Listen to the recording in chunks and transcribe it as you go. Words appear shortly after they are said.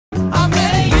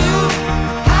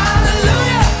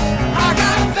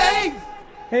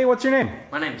Hey, what's your name?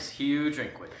 My name's Hugh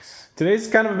Drinkwitz. Today's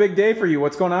kind of a big day for you.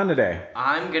 What's going on today?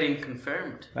 I'm getting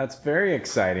confirmed. That's very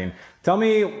exciting. Tell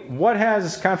me, what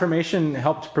has confirmation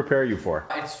helped prepare you for?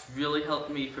 It's really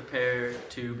helped me prepare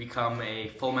to become a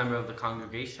full member of the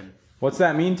congregation. What's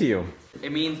that mean to you?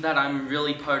 It means that I'm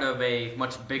really part of a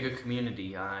much bigger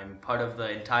community. I'm part of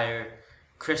the entire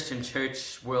Christian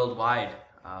church worldwide.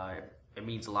 It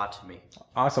means a lot to me.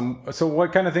 Awesome. So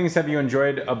what kind of things have you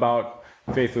enjoyed about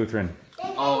Faith Lutheran?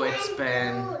 Oh, it's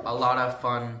been a lot of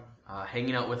fun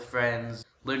hanging out with friends,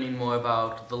 learning more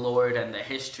about the Lord and the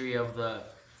history of the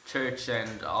church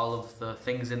and all of the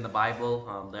things in the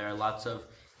Bible. There are lots of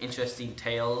interesting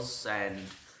tales and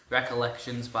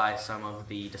recollections by some of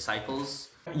the disciples.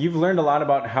 You've learned a lot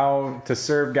about how to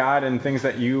serve God and things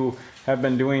that you have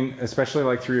been doing, especially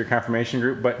like through your confirmation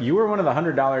group, but you were one of the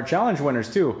 $100 challenge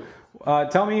winners too.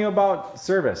 Tell me about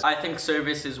service. I think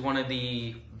service is one of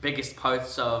the biggest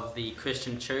parts of the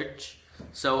Christian church.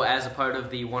 So as a part of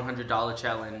the $100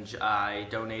 challenge, I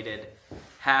donated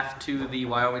half to the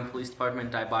Wyoming Police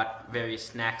Department. I bought various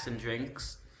snacks and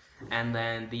drinks. And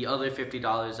then the other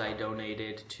 $50 I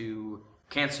donated to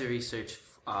cancer research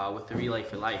with the Relay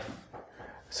for Life.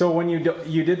 So when you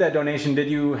did that donation, did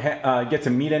you get to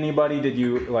meet anybody? Did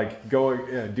you like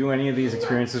go do any of these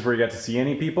experiences where you got to see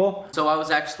any people? So I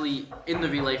was actually in the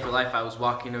Relay for Life. I was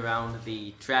walking around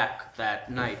the track that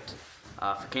night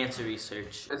for cancer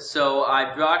research. So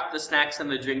I brought the snacks and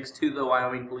the drinks to the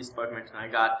Wyoming Police Department, and I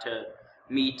got to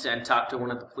meet and talk to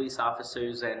one of the police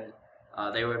officers, and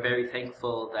they were very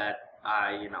thankful that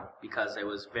because it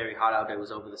was very hot out, it was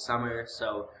over the summer,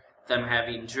 so them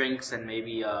having drinks and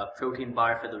maybe a protein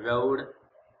bar for the road.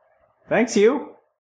 Thanks, Hugh.